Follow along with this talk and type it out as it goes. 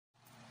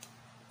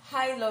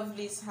Hi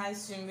lovelies, hi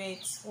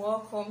swimmates,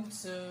 welcome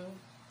to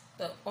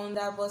the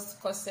underbust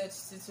corset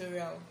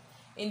tutorial.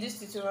 In this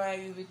tutorial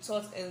you'll be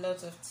taught a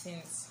lot of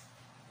things,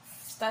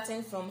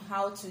 starting from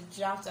how to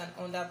draft an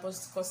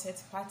underbust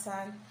corset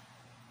pattern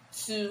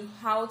to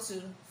how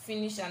to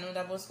finish an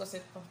underbust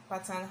corset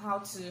pattern, how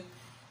to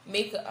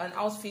make an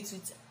outfit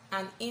with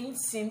an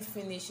in-seam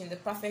finishing, the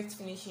perfect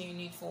finishing you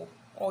need for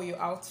all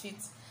your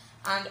outfits,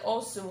 and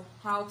also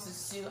how to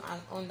sew an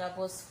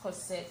underbust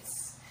corset.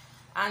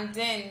 And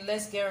then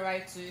let's get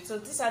right to it. So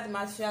these are the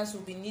materials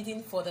we'll be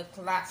needing for the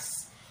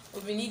class.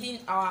 We'll be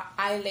needing our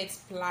eyelet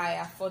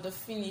plier for the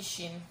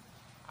finishing,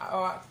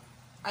 our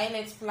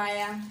eyelet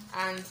plier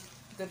and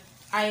the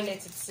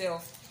eyelet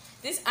itself.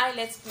 This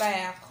eyelet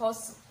plier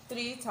costs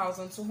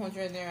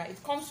 3,200 naira.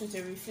 It comes with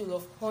a refill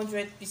of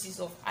 100 pieces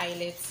of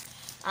eyelets,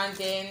 and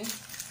then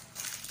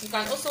you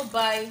can also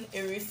buy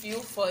a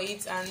refill for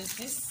it, and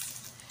this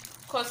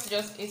costs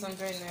just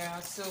 800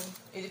 naira. So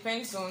it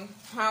depends on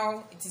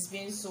how it is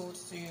being sold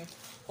to you,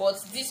 but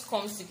this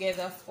comes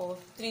together for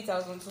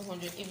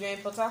 3,200. If you're in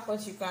Port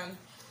Harcourt, you can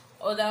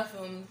order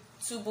from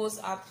Tubos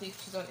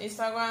Appliques on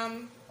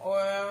Instagram,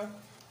 or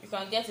you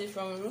can get it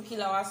from Rookie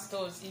Lawa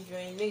stores if you're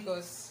in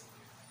Lagos,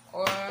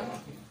 or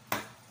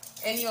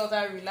any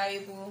other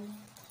reliable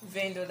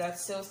vendor that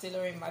sells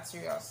tailoring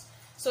materials.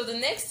 So the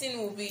next thing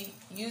we'll be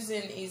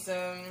using is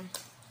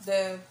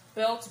the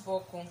belt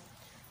buckle.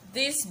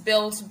 This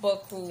belt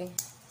buckle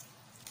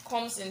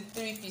comes in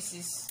 3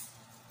 pieces: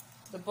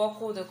 the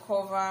buckle, the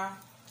cover,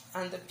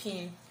 and the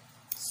pin.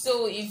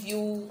 So if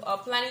you are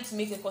planning to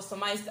make a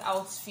customized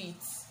outfit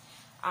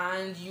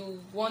and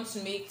you want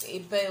to make a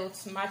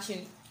belt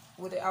matching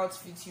with the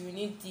outfit, you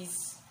need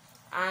this.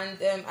 And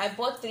I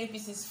bought 3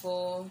 pieces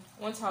for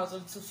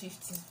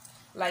 1,250,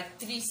 like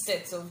 3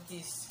 sets of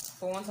this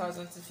for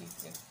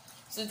 1,250.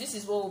 So this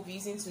is what we'll be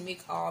using to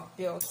make our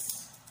belts.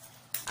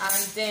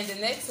 And then the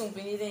next thing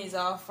we'll be needing is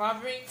our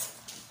fabric,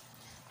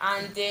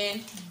 and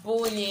then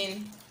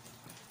boning.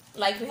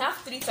 Like, we have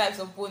 3 types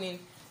of boning.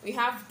 We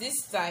have this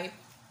type.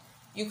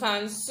 You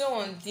can sew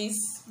on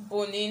this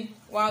boning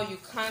while you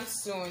can't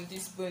sew on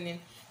this boning.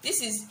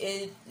 This is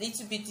a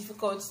little bit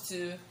difficult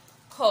to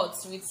cut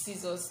with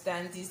scissors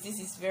than this. This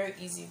is very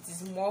easy. It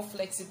is more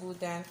flexible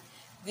than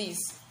this.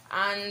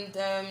 And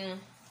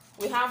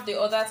we have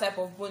the other type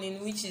of boning,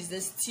 which is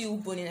the steel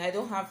boning. I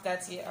don't have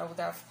that here. I would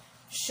have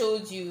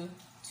showed you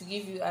to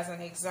give you as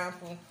an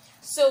example.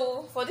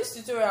 So for this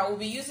tutorial we'll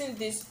be using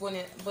this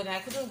boning, but I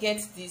couldn't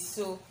get this,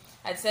 so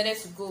I decided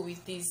to go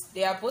with this.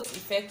 They are both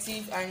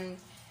effective, and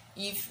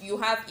if you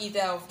have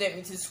either of them,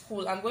 it is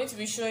cool. I'm going to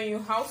be showing you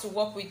how to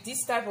work with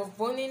this type of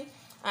boning,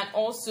 and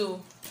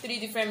also 3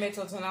 different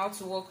methods on how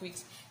to work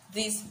with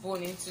this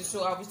boning too.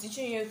 So I'll be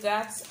teaching you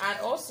that. And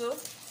also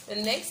the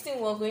next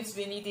thing we're going to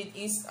be needing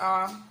is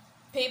our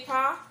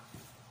paper,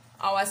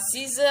 our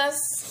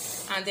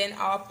scissors, and then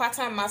our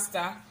pattern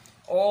master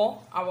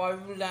or our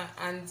ruler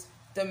and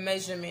the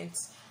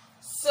measurements.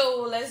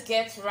 So let's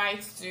get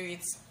right to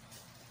it.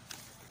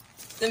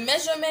 The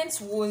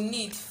measurements we'll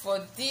need for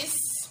this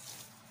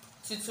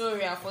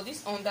tutorial, for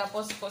this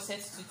underbust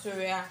corset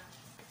tutorial,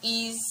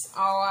 is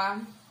our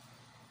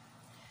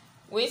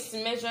waist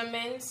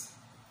measurement.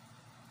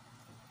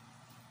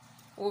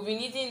 We'll be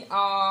needing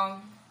our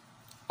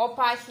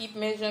upper hip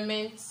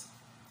measurement.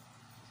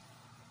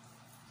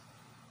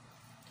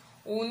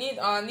 We'll need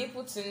our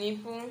nipple to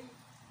nipple.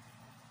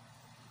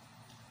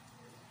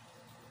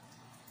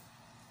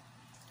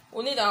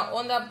 We'll need our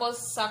underbust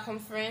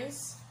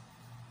circumference.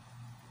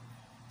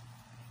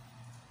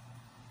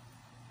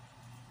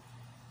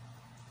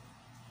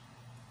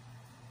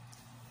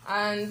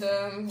 And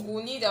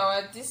we'll need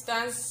our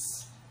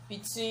distance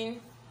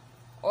between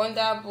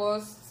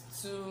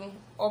underbust to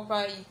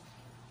upper hip.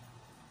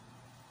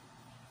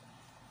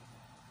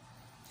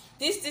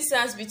 This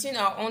distance between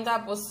our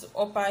underbust to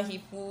upper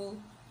hip will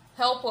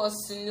help us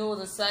to know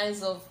the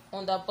size of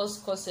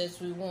underbust corset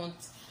we want,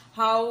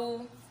 how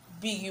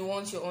big you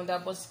want your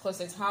underbust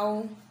corset,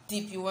 how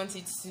deep you want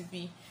it to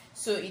be.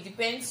 So it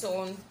depends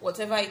on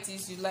whatever it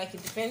is you like.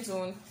 It depends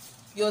on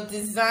your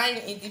design.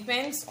 It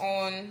depends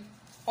on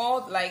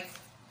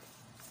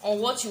on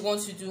what you want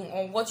to do,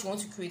 on what you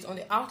want to create, on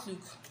the outlook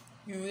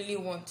you really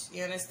want.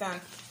 You understand?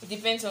 It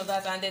depends on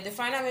that. And then the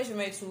final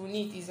measurement we will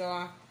need is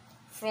our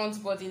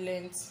front body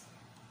length,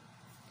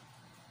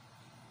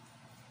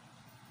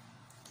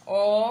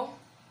 or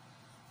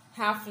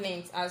half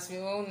length, as we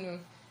all know.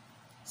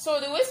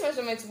 So the waist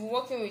measurement we're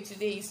working with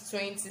today is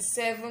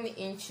 27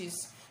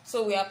 inches.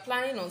 So we are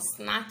planning on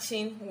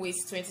snatching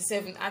waist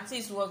 27. At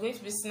least we're going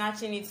to be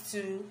snatching it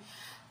to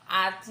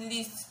at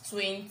least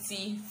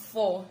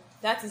 24.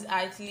 That is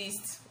at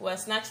least. We're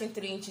snatching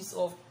 3 inches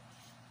off.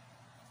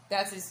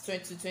 That is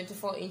 20 to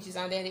 24 inches.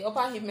 And then the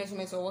upper hip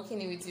measurement we're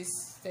working with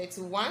is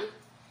 31.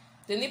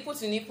 The nipple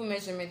to nipple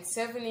measurement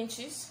 7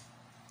 inches.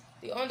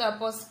 The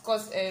underbust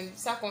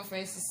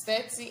circumference is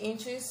 30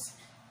 inches.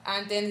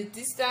 And then the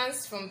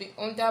distance from the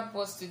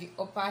underbust to the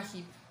upper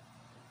hip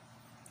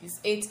is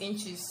 8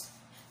 inches.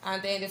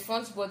 and then the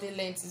front body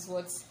length is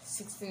what,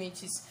 16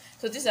 inches.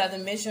 So these are the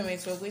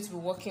measurements we're going to be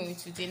working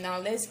with today. Now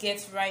let's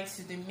get right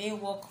to the main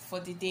work for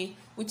the day,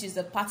 which is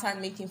the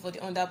pattern making for the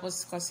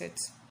underbust corset.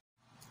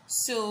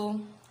 So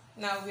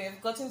now we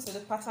have gotten to the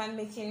pattern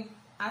making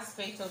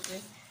aspect of the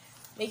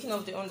making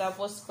of the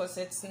underbust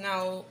corset.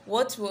 Now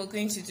what we're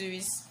going to do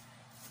is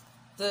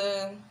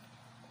the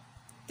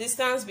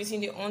distance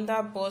between the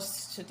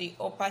underbust to the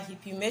upper hip.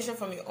 You measure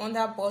from your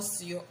underbust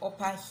to your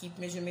upper hip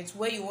measurement,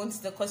 where you want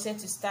the corset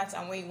to start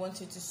and where you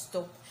want it to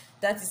stop.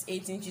 That is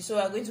 8 inches. So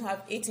we are going to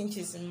have 8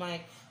 inches in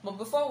mind. But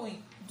before we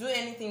do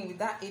anything with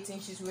that 8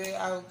 inches, we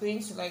are going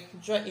to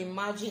draw a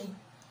margin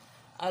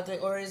at the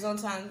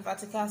horizontal and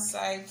vertical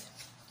side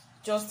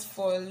just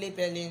for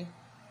labeling.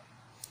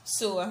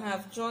 So I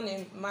have drawn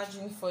a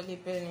margin for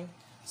labeling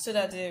so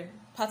that the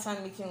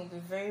pattern making will be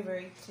very,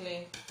 very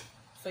clear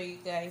for you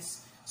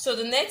guys. So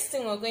the next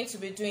thing we're going to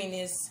be doing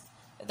is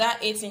that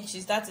 8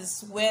 inches. That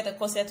is where the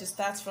corset will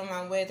start from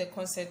and where the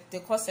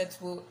corset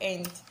will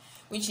end,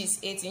 which is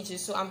 8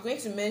 inches. So I'm going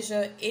to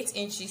measure 8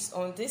 inches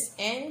on this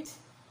end,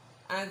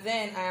 and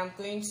then I am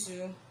going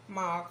to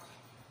mark.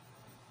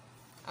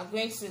 I'm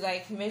going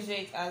to measure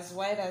it as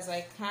wide as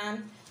I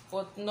can,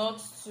 but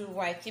not too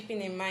wide,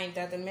 keeping in mind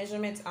that the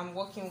measurement I'm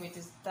working with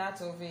is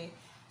that of a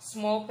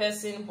small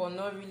person, but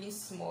not really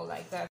small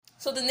like that.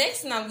 So the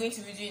next thing I'm going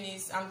to be doing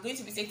is I'm going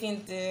to be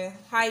taking the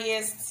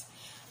highest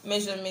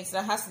measurement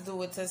that has to do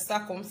with the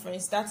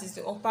circumference. That is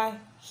the upper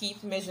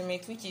hip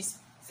measurement, which is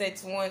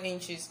 31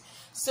 inches.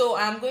 So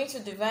I'm going to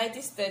divide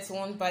this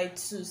 31 by 2,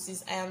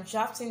 since I am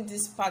drafting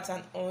this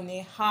pattern on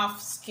a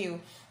half scale.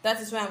 That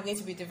is why I'm going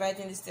to be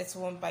dividing this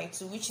 31 by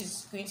 2, which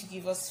is going to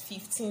give us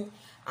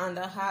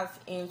 15.5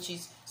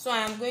 inches. So I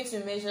am going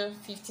to measure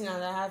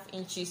 15.5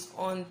 inches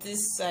on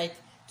this side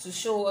to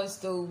show us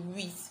the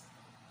width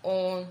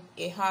on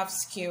a half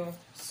scale.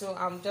 So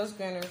I'm just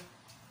going to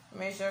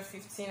measure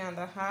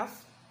 15.5.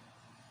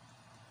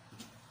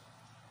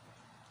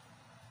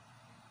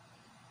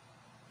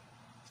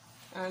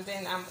 And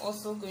then I'm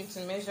also going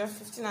to measure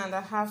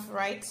 15.5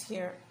 right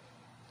here.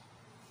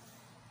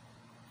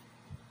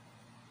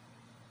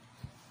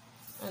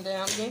 And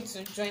then I'm going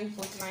to join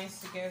both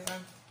lines together.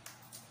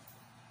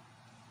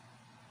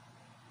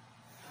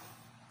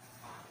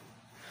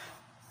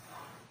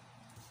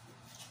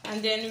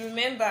 And then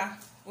remember,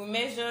 we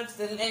measured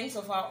the length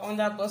of our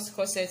underbust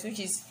corset, which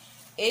is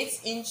 8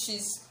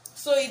 inches.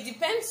 So it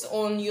depends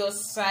on your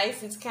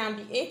size. It can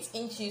be 8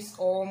 inches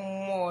or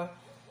more.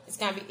 It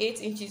can be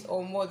 8 inches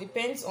or more.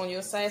 Depends on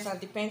your size and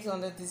depends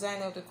on the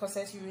design of the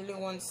corset you really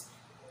want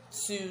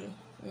to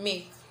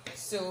make.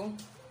 So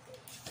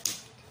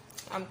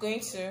I'm going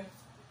to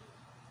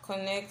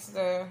connect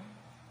the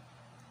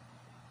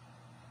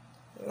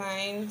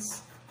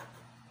lines.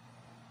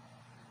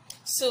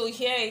 So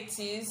here it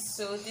is.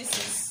 So this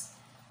is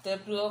the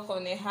block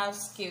on a half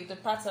scale, the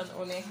pattern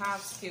on a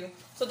half scale.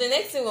 So the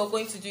next thing we're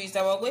going to do is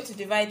that we're going to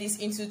divide this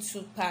into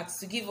 2 parts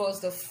to give us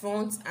the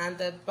front and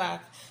the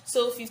back.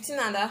 So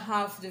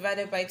 15.5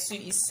 divided by 2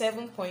 is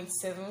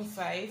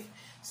 7.75.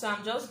 So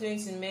I'm just going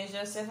to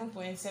measure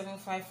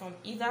 7.75 from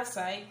either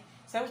side,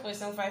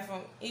 7.75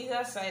 from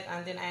either side,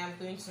 and then I am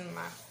going to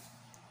mark.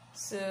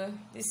 So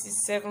this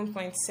is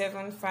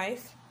 7.75,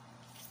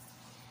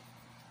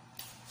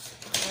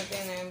 and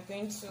then I'm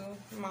going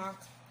to mark.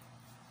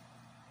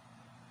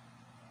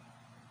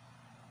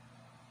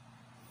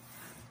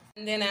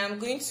 And then I'm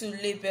going to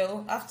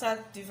label after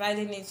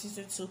dividing it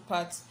into 2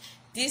 parts.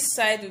 This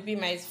side will be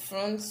my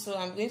front, so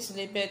I'm going to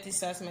label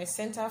this as my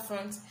center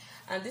front,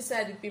 and this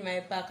side will be my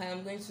back, and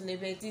I'm going to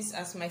label this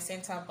as my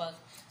center back.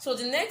 So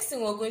the next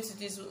thing we're going to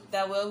do is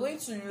that we're going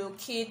to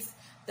locate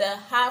the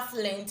half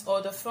length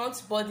or the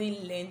front body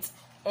length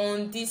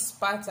on this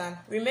pattern.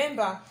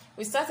 Remember,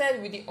 we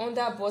started with the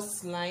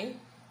underbust line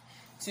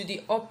to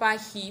the upper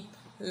hip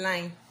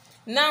line.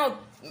 Now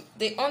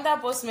the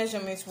underbust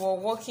measurement we're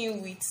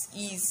working with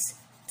is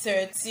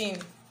 13.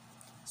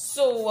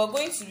 So we're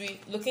going to be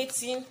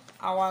locating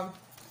our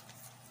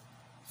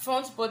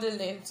front body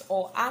length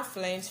or half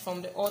length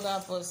from the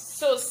underbust.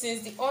 So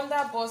since the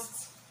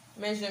underbust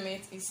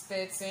measurement is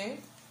 13,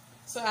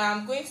 so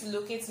I'm going to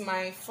locate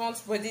my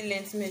front body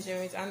length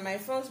measurement, and my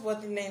front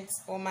body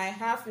length or my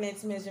half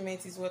length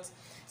measurement is what,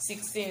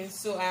 16.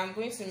 So I'm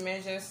going to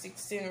measure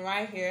 16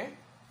 right here.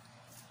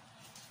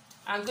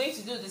 I'm going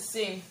to do the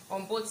same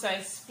on both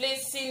sides,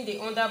 placing the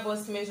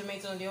underbust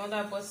measurement on the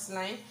underbust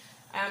line.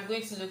 I am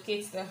going to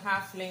locate the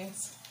half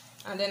length,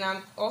 and then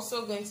I'm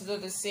also going to do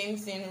the same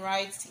thing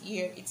right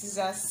here. It is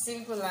as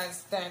simple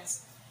as that.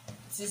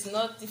 It is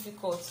not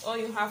difficult. All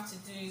you have to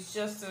do is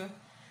just to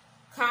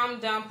calm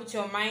down, put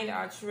your mind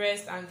at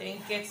rest, and then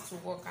get to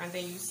work, and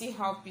then you see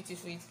how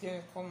beautiful it's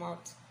going to come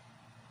out.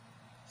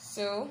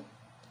 So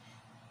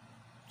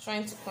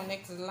trying to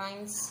connect the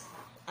lines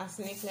as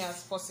neatly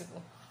as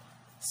possible.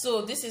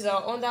 So this is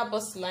our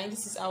underbust line,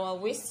 this is our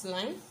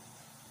waistline,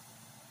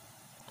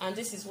 and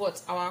this is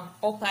what, our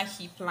upper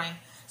hip line.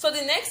 So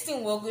the next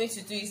thing we're going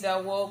to do is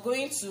that we're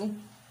going to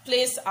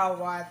place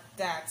our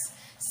darts.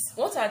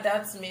 What are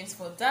darts meant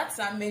for? Darts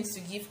are meant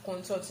to give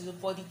contour to the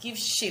body, give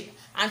shape,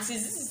 and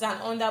since this is an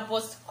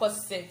underbust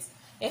corset,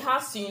 it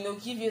has to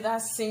give you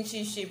that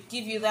cinchy shape,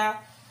 give you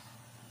that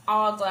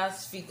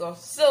hourglass figure.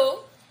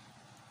 So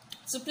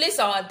to place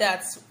our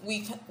darts,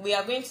 we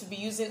are going to be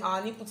using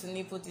our nipple to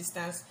nipple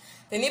distance.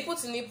 The nipple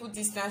to nipple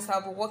distance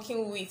I'll be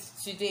working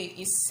with today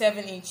is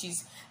 7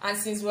 inches, and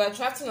since we are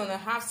drafting on a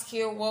half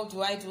scale, what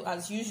do I do?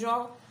 As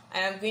usual, I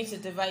am going to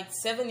divide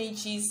 7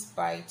 inches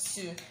by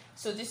 2,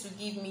 so this will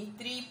give me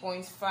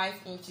 3.5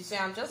 inches. So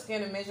I'm just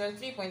going to measure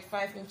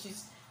 3.5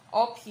 inches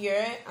up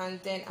here, and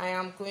then I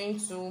am going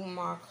to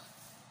mark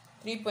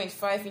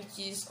 3.5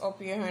 inches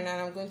up here, and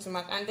I'm going to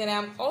mark, and then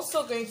I'm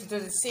also going to do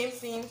the same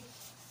thing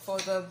for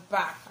the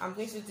back. I'm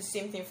going to do the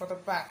same thing for the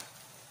back.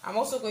 I'm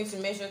also going to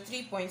measure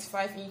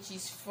 3.5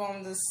 inches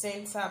from the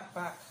center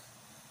back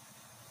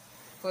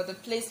for the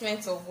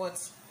placement of what?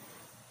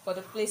 For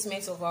the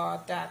placement of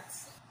our dart.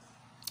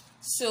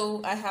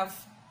 So I have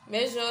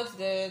measured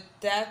the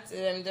dart,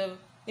 the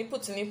nipple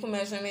to nipple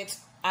measurement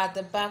at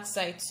the back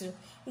side too,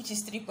 which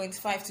is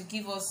 3.5 to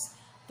give us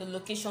the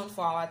location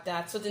for our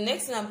dart. So the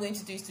next thing I'm going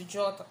to do is to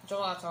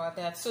draw out our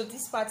dart. So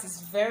this part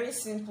is very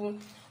simple.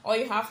 All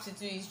you have to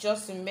do is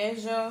just to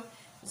measure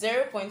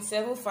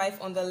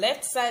 0.75 on the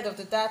left side of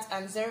the dart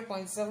and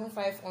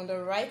 0.75 on the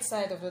right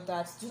side of the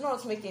dart. Do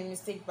not make a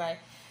mistake by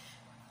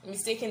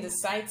mistaking the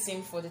side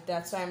seam for the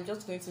dart. So I'm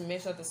just going to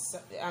measure the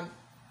I'm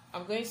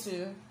going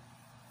to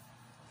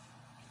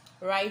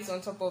write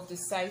on top of the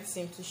side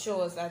seam to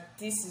show us that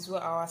this is where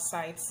our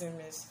side seam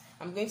is.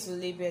 I'm going to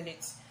label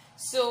it.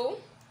 So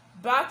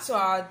back to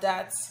our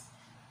dart,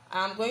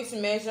 I'm going to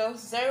measure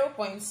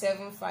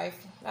 0.75.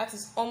 that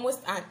is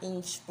almost an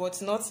inch, but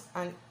not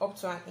up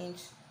to an inch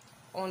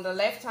on the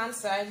left hand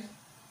side,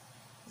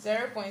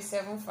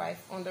 0.75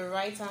 on the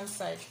right hand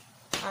side,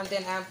 and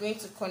then I'm going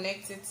to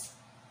connect it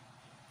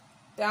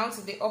down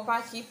to the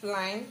upper hip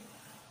line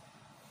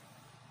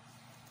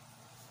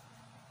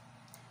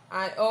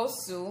and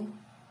also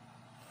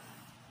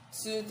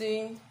to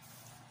the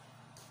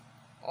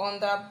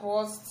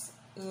underbust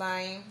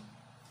line.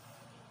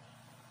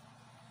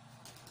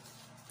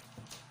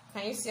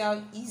 Can you see how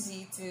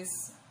easy it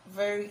is?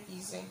 Very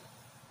easy.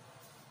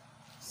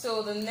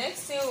 So the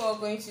next thing we're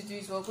going to do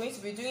is we're going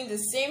to be doing the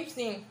same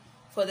thing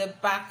for the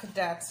back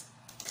dart.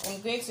 I'm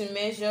going to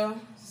measure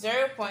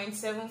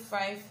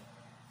 0.75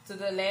 to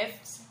the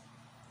left,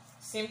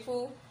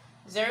 simple,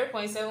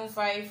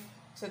 0.75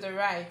 to the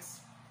right,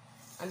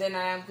 and then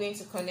I am going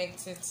to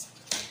connect it.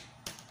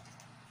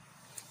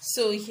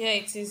 So here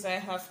it is, I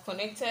have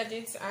connected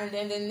it, and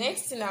then the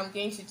next thing I'm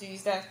going to do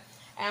is that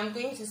I'm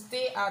going to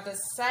stay at the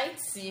side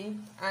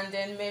seam and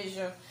then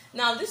measure.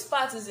 Now this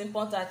part is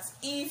important.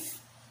 If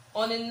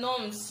on a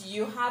norms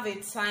you have a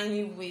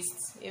tiny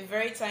waist, a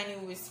very tiny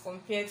waist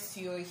compared to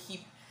your hip,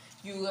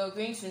 you are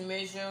going to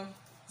measure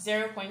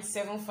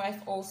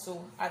 0.75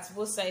 also at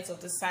both sides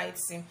of the side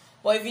seam.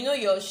 But if you know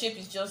your shape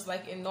is just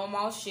like a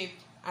normal shape,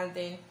 and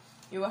then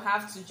you will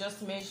have to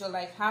just measure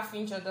like ½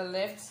 inch on the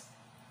left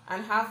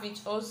and ½ inch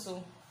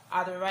also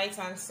at the right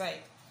hand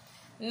side.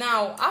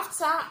 Now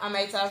after I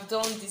might have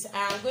done this,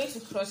 I am going to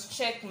cross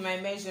check my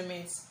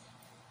measurements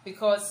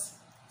because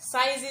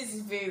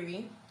sizes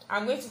vary.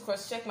 I'm going to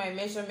cross check my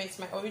measurements,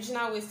 my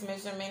original waist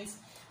measurements,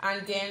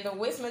 and then the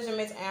waist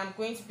measurement I am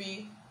going to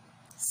be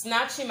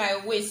snatching my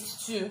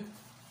waist to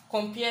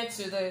compared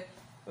to the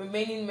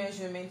remaining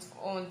measurement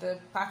on the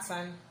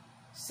pattern.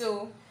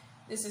 So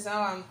this is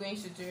how I'm going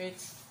to do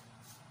it.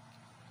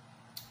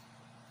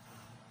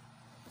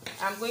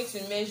 I'm going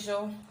to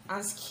measure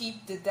and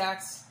skip the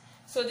dart.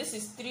 So this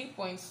is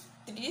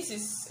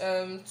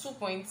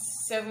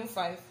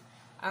 2.75.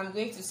 I'm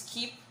going to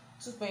skip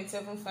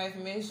 2.75,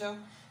 measure.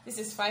 This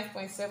is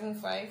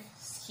 5.75,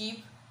 skip.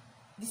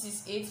 This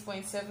is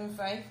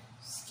 8.75,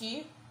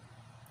 skip.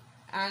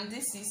 And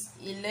this is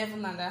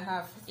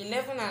 11.5.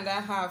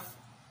 11.5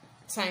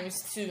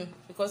 times 2,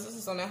 because this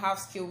is on a half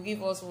scale, will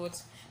give us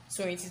what?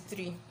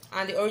 23.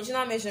 And the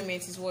original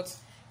measurement is what?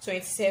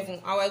 27.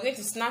 And we're going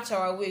to snatch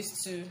our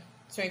waist to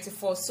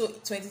 24. So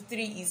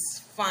 23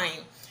 is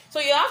fine. So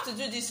you have to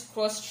do this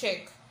cross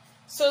check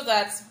so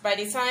that by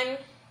the time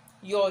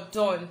you're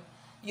done,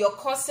 your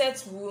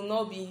corset will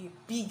not be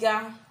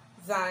bigger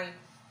than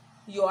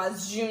your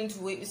assumed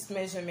waist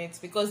measurement,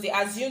 because the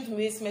assumed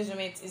waist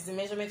measurement is the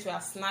measurement we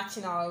are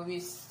snatching our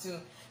waist to.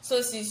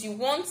 So since you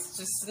want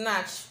to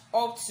snatch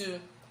up to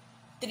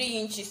 3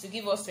 inches to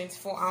give us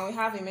 24, and we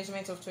have a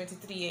measurement of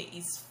 23 here,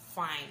 is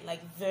fine,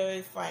 like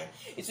very fine.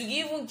 It will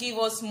even give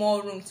us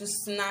more room to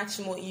snatch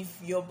more if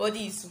your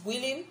body is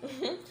willing.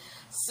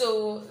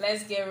 So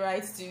let's get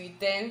right to it.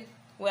 Then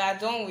we are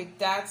done with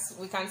that.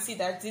 We can see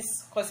that this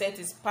corset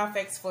is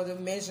perfect for the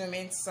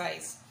measurement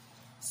size.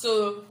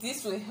 So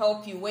this will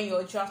help you when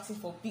you're drafting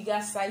for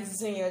bigger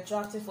sizes, when you're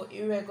drafting for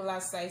irregular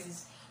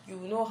sizes. You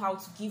will know how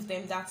to give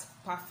them that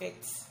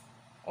perfect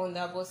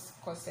underbust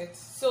corset.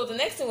 So the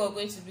next thing we're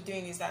going to be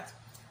doing is that,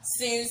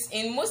 since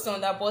in most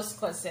underbust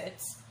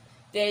corsets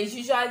there is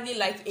usually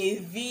like a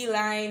V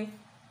line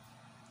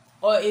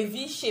or a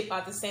V shape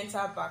at the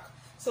center back.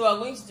 So we're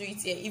going to do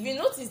it here. If you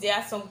notice, there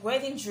are some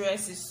wedding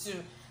dresses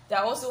too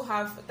that also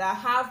have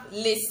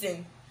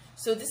lacing.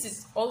 So this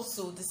is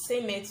also the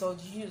same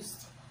method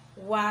used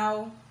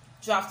while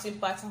drafting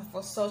pattern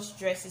for such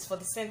dresses, for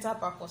the center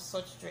back of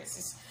such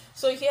dresses.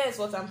 So here is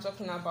what I'm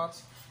talking about.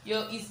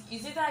 Is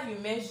either you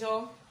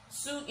measure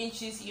 2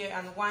 inches here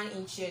and 1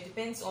 inch here,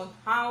 depends on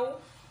how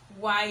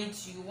wide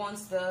you want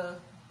the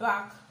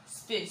back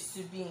space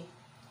to be.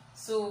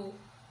 So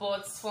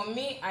but for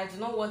me, I do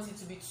not want it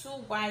to be too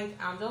wide.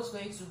 I'm just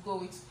going to go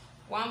with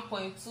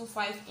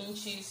 1.25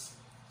 inches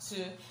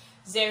to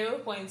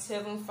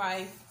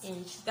 0.75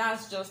 inch.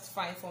 That's just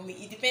fine for me.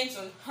 It depends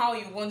on how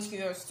you want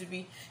yours to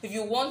be. If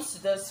you want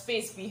the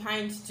space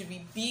behind to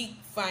be big,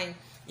 fine.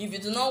 If you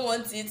do not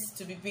want it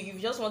to be big, if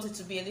you just want it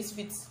to be a little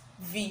bit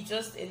V,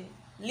 just a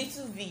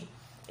little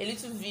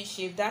V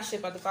shape, that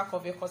shape at the back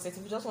of your corset,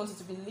 if you just want it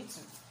to be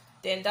little,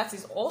 then that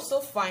is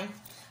also fine.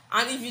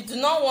 And if you do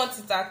not want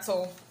it at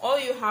all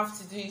you have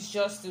to do is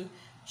just to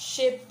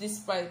shape this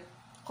by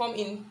come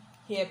in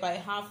here by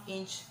 1/2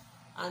 inch,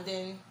 and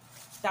then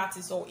that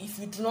is all. If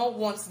you do not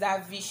want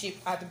that V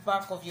shape at the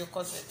back of your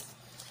corset,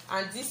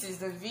 and this is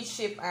the V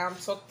shape I am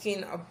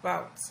talking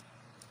about.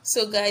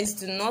 So guys,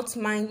 do not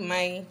mind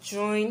my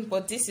drawing,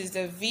 but this is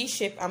the V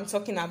shape I'm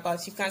talking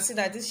about. You can see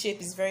that this shape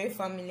is very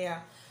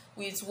familiar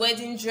with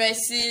wedding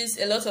dresses,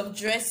 a lot of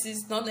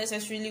dresses, not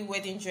necessarily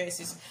wedding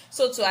dresses.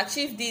 So to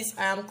achieve this,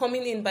 I am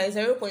coming in by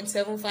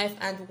 0.75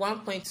 and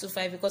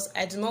 1.25 because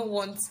I do not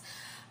want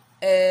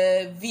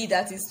a V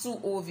that is too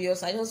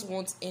obvious. I just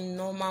want a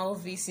normal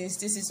V since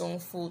this is on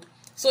fold.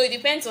 So it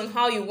depends on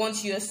how you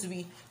want yours to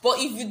be. But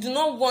if you do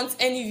not want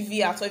any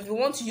V at all, if you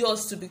want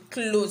yours to be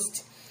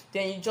closed,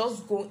 then you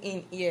just go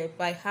in here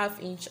by 1/2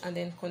 inch and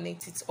then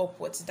connect it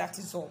upwards. That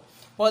is all.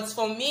 But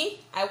for me,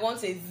 I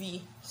want a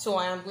V, so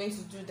I am going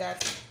to do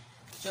that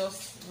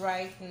just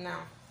right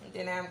now. And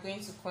then I am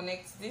going to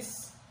connect this.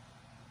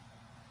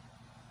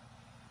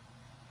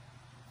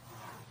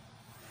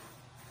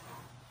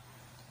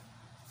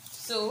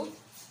 So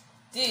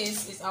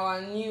this is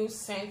our new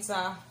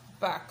center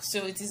back.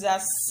 So it is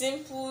as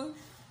simple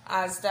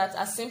as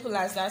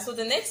that. So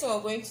the next thing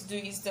we're going to do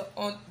is the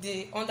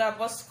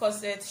underbust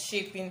corset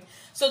shaping.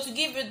 So to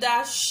give you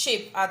that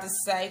shape at the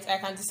side, I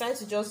can decide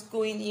to just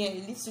go in here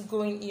a little,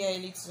 go in here a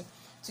little,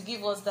 to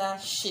give us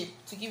that shape,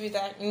 to give you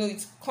that,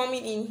 it's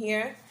coming in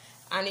here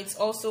and it's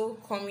also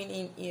coming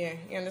in here.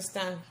 You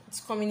understand?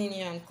 It's coming in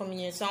here and coming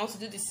here. So I want to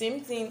do the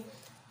same thing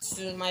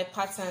to my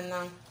pattern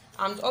now.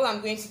 And all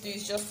I'm going to do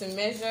is just to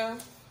measure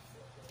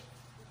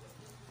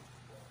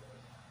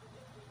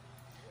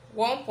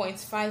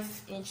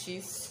 1.5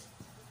 inches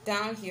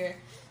down here,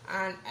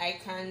 and I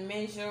can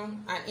measure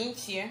 1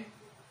 inch here.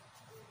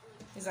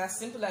 It's as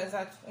simple as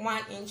that.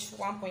 1 inch,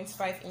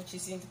 1.5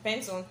 inches. It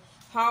depends on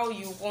how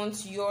you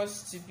want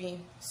yours to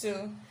be.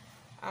 So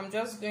I'm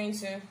just going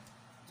to,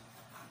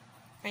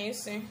 can you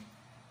see,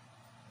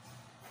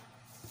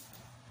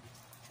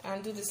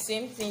 and do the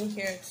same thing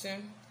here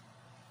too.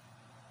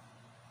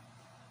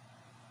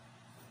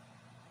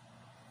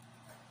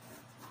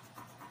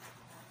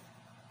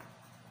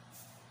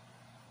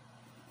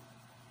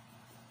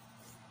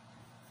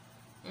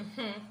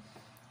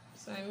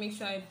 So I make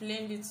sure I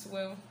blend it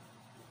well.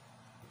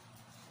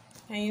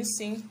 Can you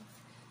see?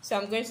 So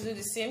I'm going to do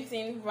the same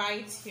thing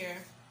right here.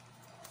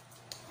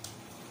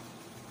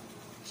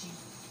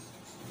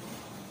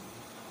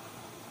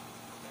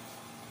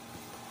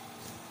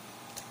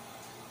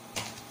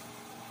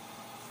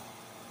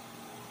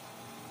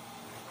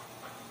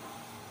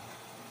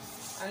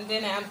 And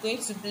then I am going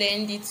to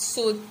blend it.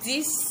 So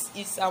this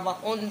is our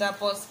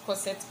underbust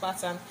corset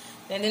pattern.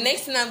 Then the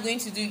next thing I'm going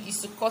to do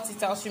is to cut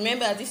it out.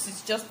 Remember, this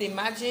is just a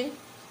margin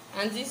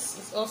and this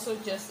is also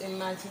just a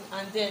margin,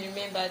 and then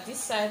remember this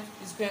side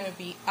is going to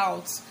be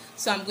out.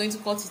 So I'm going to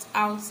cut it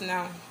out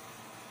now.